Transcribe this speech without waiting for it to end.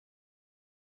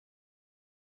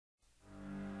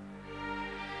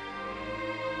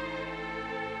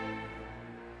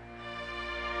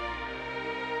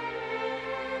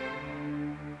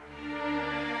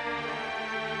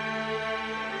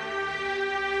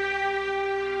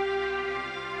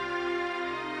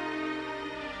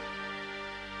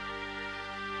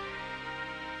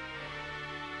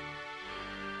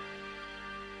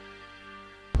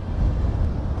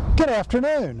Good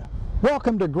afternoon.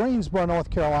 Welcome to Greensboro, North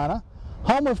Carolina,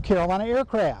 home of Carolina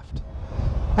Aircraft.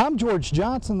 I'm George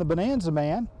Johnson, the Bonanza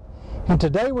Man, and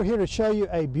today we're here to show you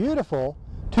a beautiful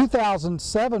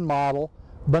 2007 model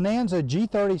Bonanza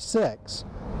G36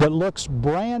 that looks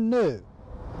brand new.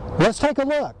 Let's take a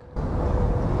look.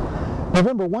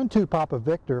 November 12 Papa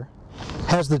Victor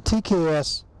has the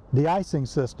TKS de-icing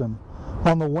system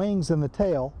on the wings and the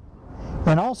tail,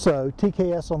 and also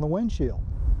TKS on the windshield.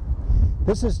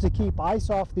 This is to keep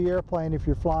ice off the airplane if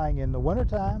you're flying in the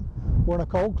wintertime or in a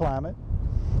cold climate.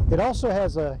 It also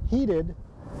has a heated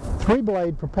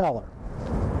 3-blade propeller.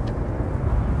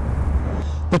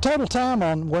 The total time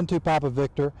on 12 Papa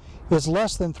Victor is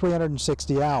less than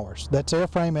 360 hours. That's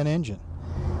airframe and engine.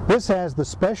 This has the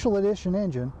special edition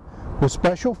engine with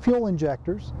special fuel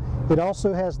injectors. It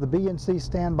also has the B&C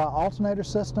standby alternator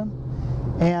system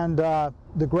and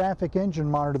the graphic engine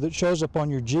monitor that shows up on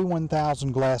your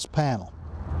G1000 glass panel.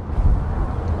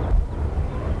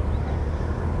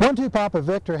 12 Papa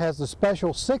Victor has the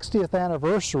special 60th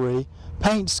anniversary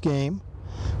paint scheme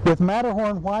with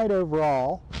Matterhorn white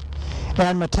overall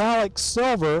and metallic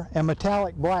silver and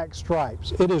metallic black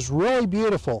stripes. It is really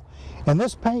beautiful, and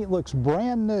this paint looks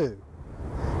brand new.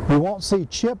 You won't see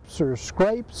chips or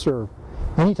scrapes or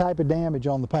any type of damage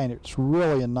on the paint. It's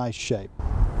really in nice shape.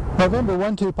 November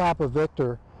 12 Papa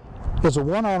Victor is a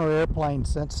one-owner airplane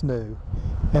since new,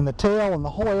 and the tail and the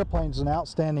whole airplane is in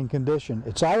outstanding condition.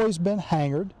 It's always been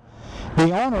hangared.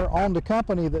 The owner owned a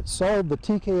company that sold the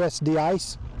TKS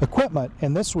de-ice equipment,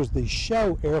 and this was the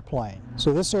show airplane.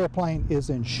 So this airplane is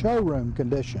in showroom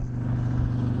condition.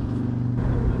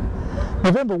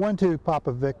 November 12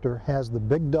 Papa Victor has the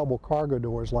big double cargo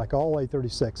doors like all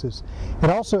A36s. It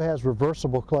also has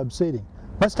reversible club seating.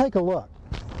 Let's take a look.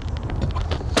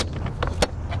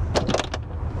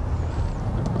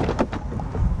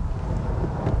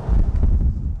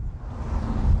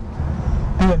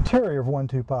 The interior of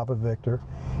 12 Papa Victor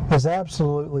is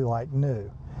absolutely like new.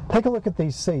 Take a look at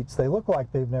these seats. They look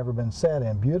like they've never been sat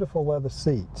in. Beautiful leather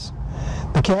seats.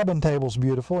 The cabin table's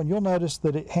beautiful, and you'll notice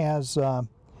that it has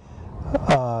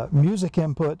music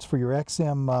inputs for your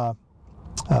XM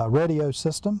radio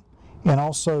system, and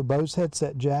also Bose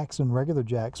headset jacks and regular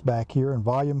jacks back here, and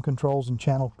volume controls and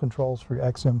channel controls for your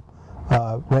XM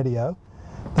radio.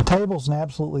 The table's in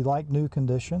absolutely like new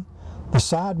condition. The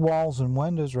side walls and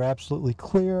windows are absolutely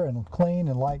clear and clean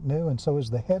and like new, and so is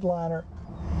the headliner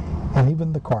and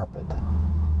even the carpet.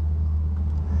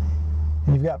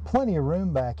 And you've got plenty of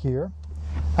room back here.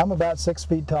 I'm about 6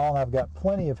 feet tall, and I've got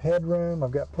plenty of headroom,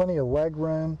 I've got plenty of leg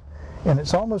room, and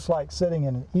it's almost like sitting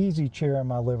in an easy chair in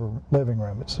my living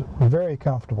room. It's a very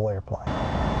comfortable airplane.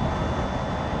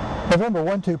 November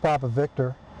 12 Papa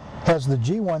Victor has the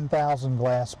G1000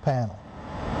 glass panel.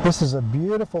 This is a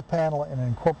beautiful panel, and it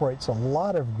incorporates a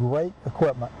lot of great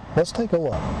equipment. Let's take a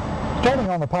look. Starting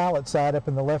on the pilot side up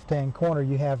in the left-hand corner,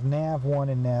 you have nav 1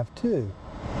 and nav 2.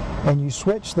 And you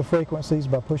switch the frequencies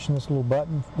by pushing this little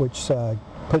button, which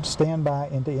puts standby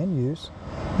into in use.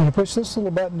 And you push this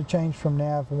little button to change from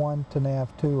nav 1 to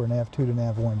nav 2 or nav 2 to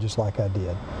nav 1, just like I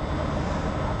did.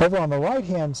 Over on the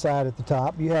right-hand side at the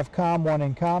top, you have COM 1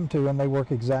 and COM 2, and they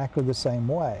work exactly the same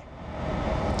way.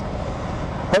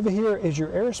 Over here is your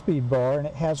airspeed bar, and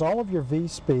it has all of your V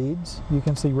speeds. You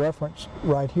can see reference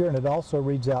right here, and it also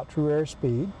reads out true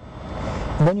airspeed.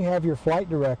 And then you have your flight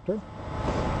director,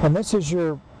 and this is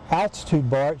your altitude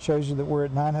bar. It shows you that we're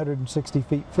at 960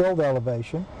 feet field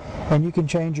elevation, and you can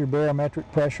change your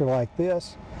barometric pressure like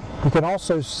this. You can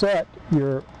also set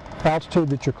your altitude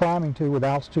that you're climbing to with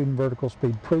altitude and vertical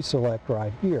speed pre-select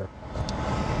right here.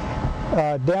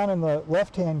 Down in the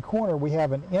left-hand corner, we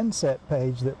have an inset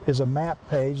page that is a map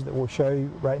page that will show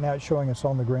you. Right now it's showing us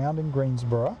on the ground in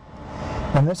Greensboro.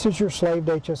 And this is your slaved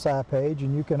HSI page,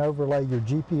 and you can overlay your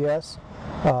GPS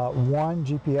 1,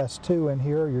 GPS 2 in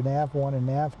here, your nav 1 and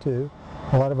nav 2,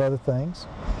 a lot of other things.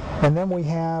 And then we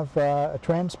have a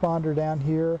transponder down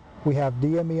here. We have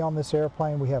DME on this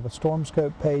airplane. We have a storm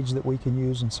scope page that we can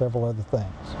use, and several other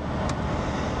things.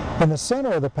 In the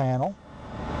center of the panel,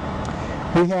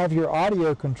 we have your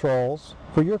audio controls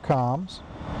for your comms,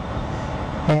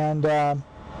 and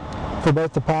for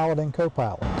both the pilot and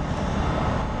co-pilot.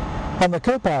 On the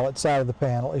co-pilot side of the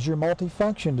panel is your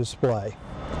multifunction display.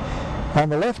 On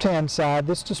the left-hand side,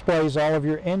 this displays all of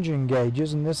your engine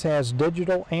gauges, and this has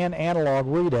digital and analog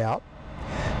readout.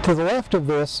 To the left of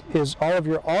this is all of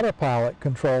your autopilot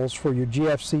controls for your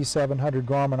GFC 700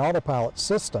 Garmin autopilot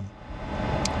system.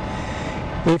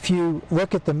 If you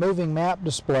look at the moving map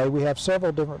display, we have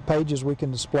several different pages we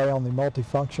can display on the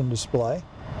multifunction display.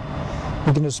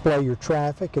 We can display your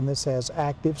traffic, and this has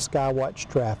active Skywatch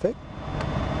traffic.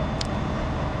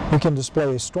 We can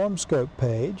display a storm scope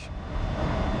page.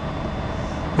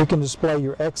 We can display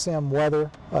your XM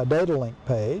weather data link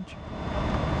page.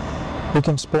 We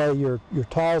can display your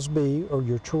TOSB or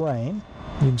your terrain.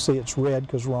 You can see it's red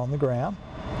because we're on the ground.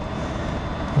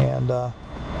 And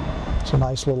it's a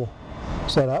nice little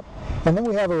setup. And then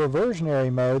we have a reversionary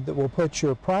mode that will put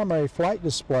your primary flight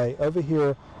display over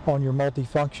here on your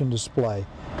multifunction display.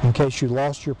 In case you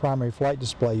lost your primary flight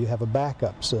display, you have a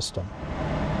backup system.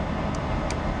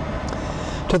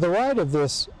 To the right of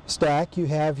this stack, you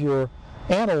have your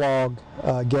analog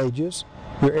gauges,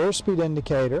 your airspeed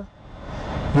indicator,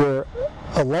 your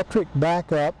electric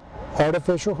backup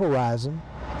artificial horizon,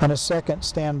 and a second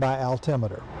standby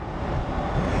altimeter.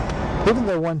 Even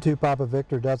though 12 Papa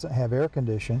Victor doesn't have air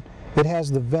conditioning, it has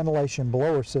the ventilation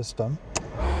blower system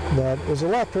that is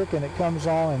electric, and it comes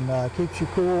on and keeps you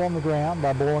cool on the ground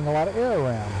by blowing a lot of air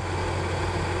around.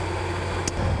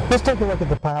 Let's take a look at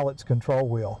the pilot's control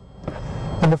wheel.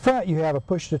 In the front you have a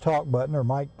push-to-talk button or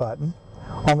mic button.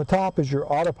 On the top is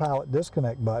your autopilot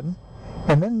disconnect button.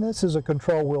 And then this is a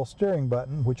control wheel steering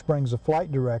button, which brings a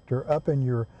flight director up in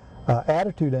your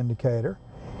attitude indicator,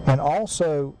 and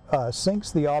also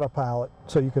syncs the autopilot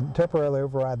so you can temporarily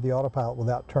override the autopilot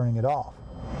without turning it off.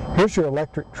 Here's your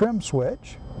electric trim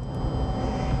switch.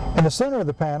 In the center of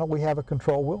the panel we have a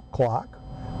control wheel clock,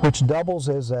 which doubles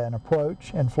as an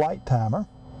approach and flight timer.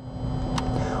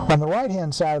 On the right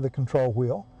hand side of the control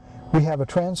wheel we have a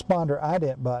transponder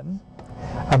ident button,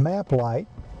 a map light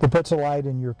that puts a light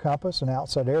in your compass and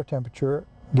outside air temperature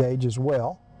gauge as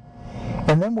well.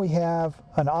 And then we have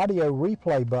an audio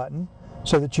replay button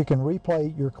so that you can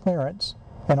replay your clearance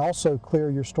and also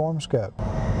clear your storm scope.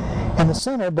 In the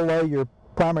center below your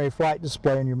primary flight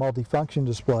display and your multifunction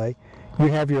display, you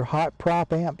have your hot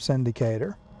prop amps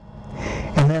indicator.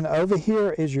 And then over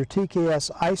here is your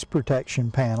TKS ice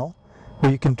protection panel,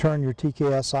 where you can turn your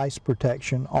TKS ice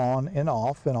protection on and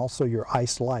off, and also your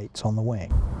ice lights on the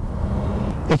wing.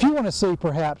 If you want to see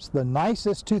perhaps the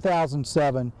nicest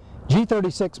 2007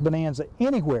 G36 Bonanza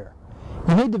anywhere,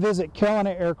 you need to visit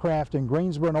Carolina Aircraft in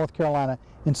Greensboro, North Carolina,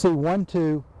 and see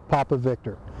 12 Papa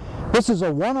Victor. This is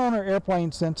a one-owner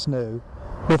airplane since new,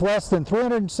 with less than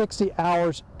 360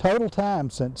 hours total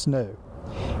time since new.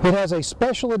 It has a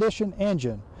special edition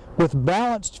engine with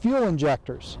balanced fuel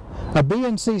injectors, a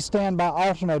BNC standby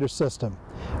alternator system,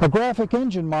 a graphic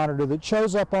engine monitor that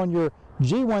shows up on your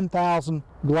G1000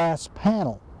 glass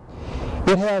panel.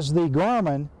 It has the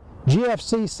Garmin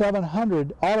GFC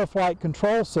 700 auto-flight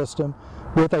control system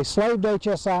with a slaved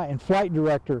HSI and flight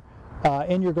director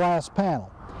in your glass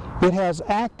panel. It has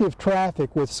active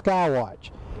traffic with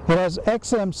Skywatch. It has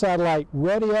XM satellite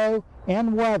radio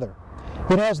and weather.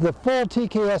 It has the full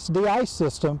TKS de-ice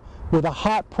system with a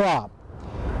hot prop.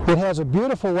 It has a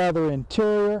beautiful leather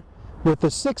interior with the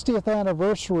 60th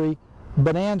anniversary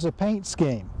Bonanza paint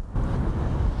scheme.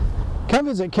 Come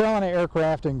visit Carolina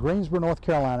Aircraft in Greensboro, North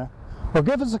Carolina, or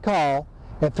give us a call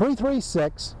at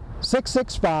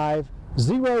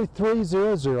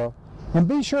 336-665-0300, and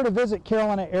be sure to visit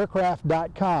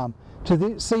CarolinaAircraft.com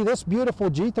to see this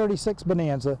beautiful G36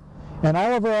 Bonanza and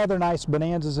all of our other nice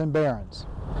Bonanzas and Barons.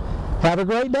 Have a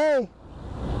great day!